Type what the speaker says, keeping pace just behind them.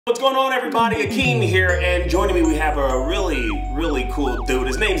What's going on, everybody? Akeem here, and joining me we have a really cool dude.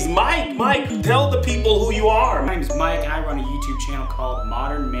 His name's Mike. Mike, tell the people who you are. My name's Mike. I run a YouTube channel called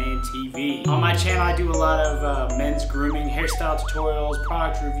Modern Man TV. On my channel I do a lot of men's grooming, hairstyle tutorials,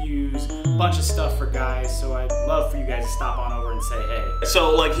 product reviews, a bunch of stuff for guys, so I'd love for you guys to stop on over and say hey.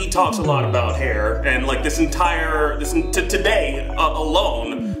 So like he talks a lot about hair, and like today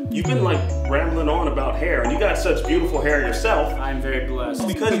alone, you've been like rambling on about hair, and you got such beautiful hair yourself. I'm very blessed.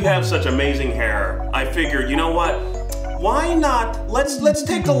 Because you have such amazing hair, I figured, you know what? Why not? Let's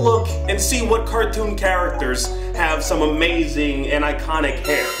take a look and see what cartoon characters have some amazing and iconic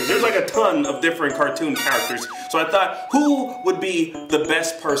hair. Because there's like a ton of different cartoon characters. So I thought, who would be the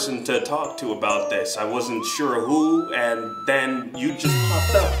best person to talk to about this? I wasn't sure who, and then you just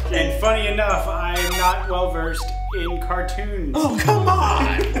popped up. And funny enough, I'm not well versed in cartoons. Oh, come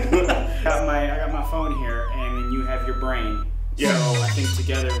on! I got my phone here, and then you have your brain. Yeah. So I think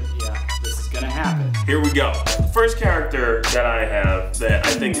together, yeah, this is gonna happen. Here we go. The first character that I have that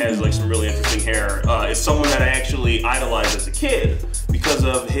I think has like some really interesting hair is someone that I actually idolized as a kid because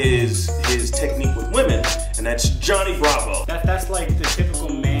of his technique with women, and that's Johnny Bravo. That's like the typical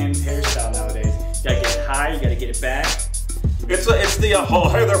man's hairstyle nowadays. You gotta get it high, you gotta get it back. It's the oh,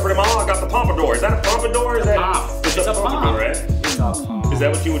 hey there, pretty mama, I got the pompadour. Is that a pompadour? Is that pomp? It's a pompadour, right? It's a pomp. Is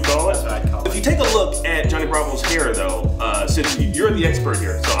that what you would call it? That's what I'd call it. If you take a look at Johnny Bravo's hair, though, since you're the expert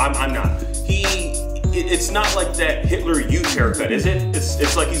here, so I'm not. It's not like that Hitler Youth haircut, is it?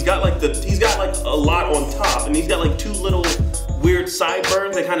 It's like he's got like a lot on top, and he's got like two little weird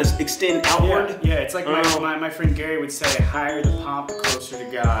sideburns that kind of extend outward. Yeah, it's like my friend Gary would say, higher the pomp, the closer to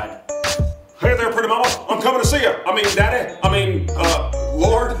God. Hey there, pretty mama. I'm coming to see you. I mean, daddy. I mean,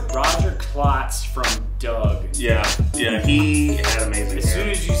 Lord. Roger Klotz from Doug. Yeah, he had amazing hair. As soon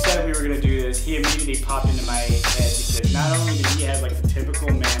as you said we were gonna do this, he immediately popped into my head because not only did he have like the typical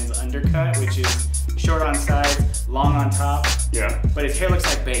man's undercut, which is short on sides, long on top. Yeah. But his hair looks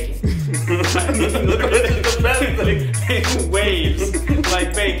like bacon. I mean, look at it. The best thing. It waves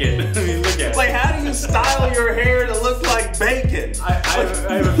like bacon. I mean, look at it. Like, how do you style your hair to look like bacon? I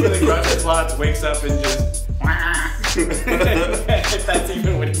have a feeling Roger Klotz wakes up and just if that's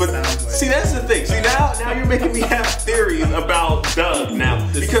even what he sounds like. See, that's the thing. See, now you're making me have theories about Doug now.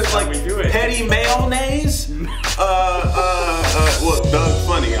 Because like petty mayonnaise, well, Doug's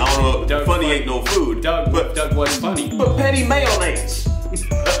funny. I don't know. Doug funny ain't no food. Doug was funny. But petty mayonnaise.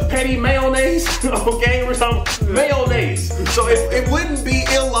 Petty mayonnaise, okay? We're talking mayonnaise. So it wouldn't be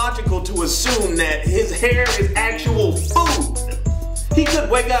illogical to assume that his hair is actual food. He could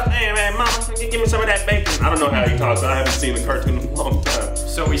wake up, hey man, mama, give me some of that bacon. I don't know how he talks. I haven't seen the cartoon in a long time.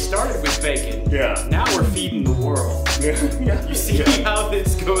 So we started with bacon. Yeah. Now we're feeding the world. Yeah. You see how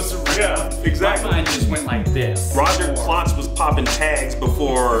this goes around? Yeah, exactly. My mind just went like this. Roger Klotz was popping tags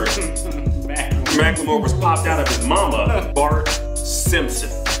before Macklemore was popped out of his mama. Bart Simpson.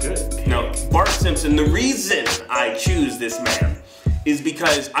 Good. Now, Bart Simpson, the reason I choose this man is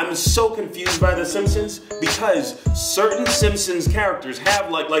because I'm so confused by The Simpsons, because certain Simpsons characters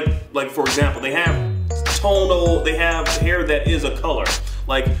have like for example, they have hair that is a color.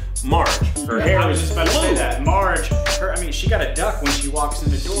 Like Marge, her hair I was is just about to blue. say that. Marge, she got a duck when she walks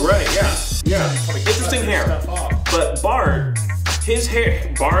in the door. Right, yeah. Interesting hair. But Bart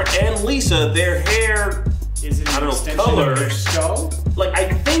and Lisa, their hair, is it an extension color. Of their skull? Like, I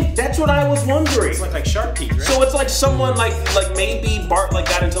think that's what I was wondering. It's like shark teeth, right? So it's like someone like maybe Bart like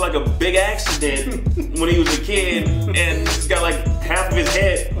got into like a big accident when he was a kid and he's got like half of his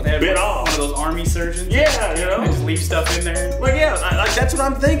head bit off. One of those army surgeons? Yeah, you know? They just leave stuff in there? Like, yeah, that's what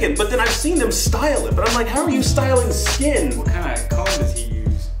I'm thinking. But then I've seen them style it. But I'm like, how are you styling skin? What kind of comb does he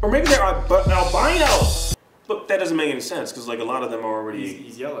use? Or maybe they're albino. But that doesn't make any sense because like a lot of them are already...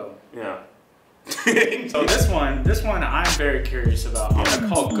 He's yellow. Yeah. So this one I'm very curious about. I'm gonna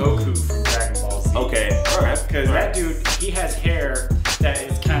call Goku from Dragon Ball Z. Okay, alright. Because that dude, he has hair that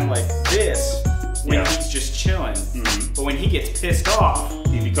is kind of like this when he's just chilling. But when he gets pissed off,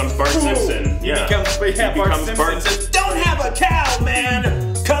 he becomes Bart Simpson. He becomes Bart Simpson. Don't have a cow, man!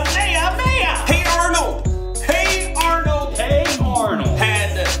 Kamehameha! Hey Arnold! Hey Arnold! Hey Arnold!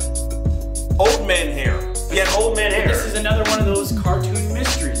 Had old man hair. He had old man hair. This is another one of those cartoon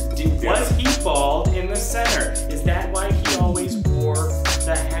mysteries. Was he bald in the center? Is that why he always wore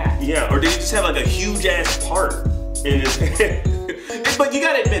the hat? Yeah, or did he just have like a huge ass part in his head? But you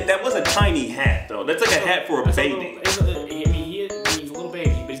gotta admit, that was a tiny hat though. That's like a hat for a baby. He's a little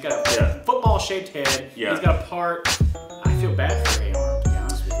baby, but he's got a football shaped head. Yeah. He's got a part. I feel bad for A-Arm, to be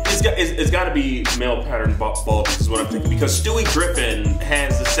honest with you. It's got to be male pattern baldness is what I'm thinking, because Stewie Griffin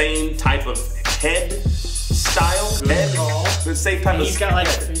has the same type of head style. Head. The same type of. He's got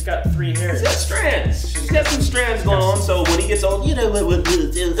 3 hairs. He's got strands. He's got some strands going on. So when he gets old, you know,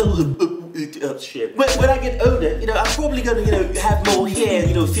 shit. When I get older, you know, I'm probably gonna, you know, have more hair,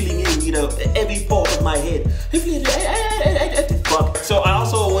 you know, filling in, you know, every part of my head. So I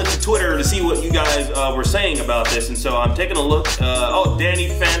also went to Twitter to see what you guys were saying about this, and so I'm taking a look. Oh, Danny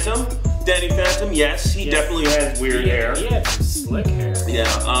Phantom, yes, he definitely has weird hair. He had some slick hair. Yeah.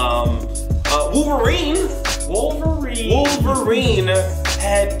 Wolverine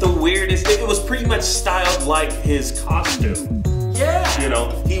had the weirdest. It was pretty much styled like his costume. Yeah. You know,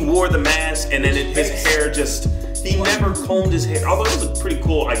 he wore the mask, and then his hair just. He never combed his hair. Although it was a pretty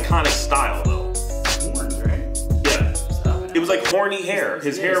cool, iconic style, though. Horns, right? Yeah. It was like horny hair.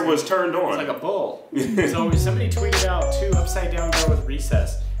 His hair was turned on. It's like a bull. So somebody tweeted out 2 upside down girl with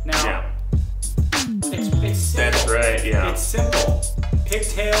recess. Now, it's simple. That's right, yeah. It's simple.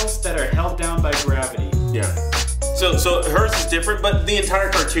 Pigtails that are held down by gravity. Yeah. So hers is different, but the entire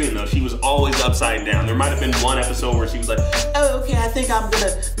cartoon, though, she was always upside down. There might have been one episode where she was like, oh, okay, I think I'm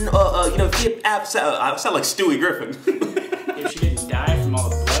gonna, you know, get upside. I sound like Stewie Griffin. If she didn't die from all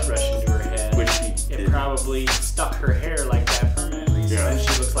the blood rushing to her head, which she did. Probably stuck her hair like that permanently. So then she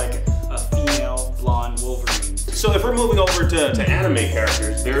looks like a female blonde Wolverine. So if we're moving over to anime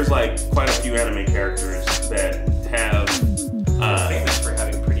characters, there's like quite a few anime characters that have famous for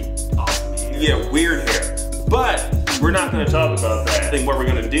having pretty awesome hair. Yeah, weird hair. But we're not going to talk about that. I think what we're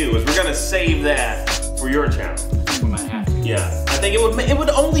going to do is we're going to save that for your channel. We might have to. Yeah, I think it would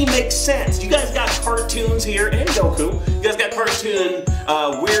only make sense. You guys got cartoons here, and Goku. You guys got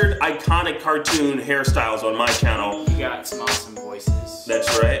weird, iconic cartoon hairstyles on my channel. You got some awesome voices. That's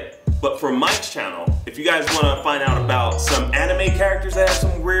right. But for Mike's channel, if you guys want to find out about some anime characters that have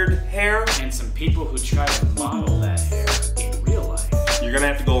some weird hair, and some people who try to model that hair in real life, you're gonna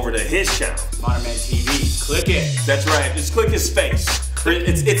have to go over to his channel. Modern Man TV. Click it. That's right. Just click his face.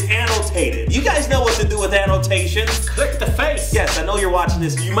 It's annotated. You guys know what to do with annotations. Click the face. Yes, I know you're watching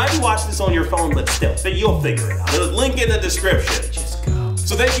this. You might be watching this on your phone, but still, you'll figure it out. There's a link in the description. Just go.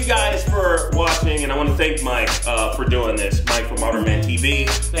 So thank you guys for watching, and I want to thank Mike for doing this. Mike from Modern Man TV.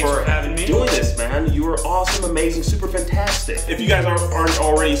 Thanks for having me. Doing this, man. You were awesome, amazing, super fantastic. If you guys aren't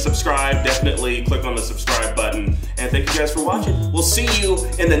already subscribed, definitely click on the subscribe button. And thank you guys for watching. We'll see you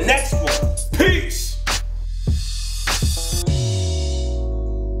in the next one.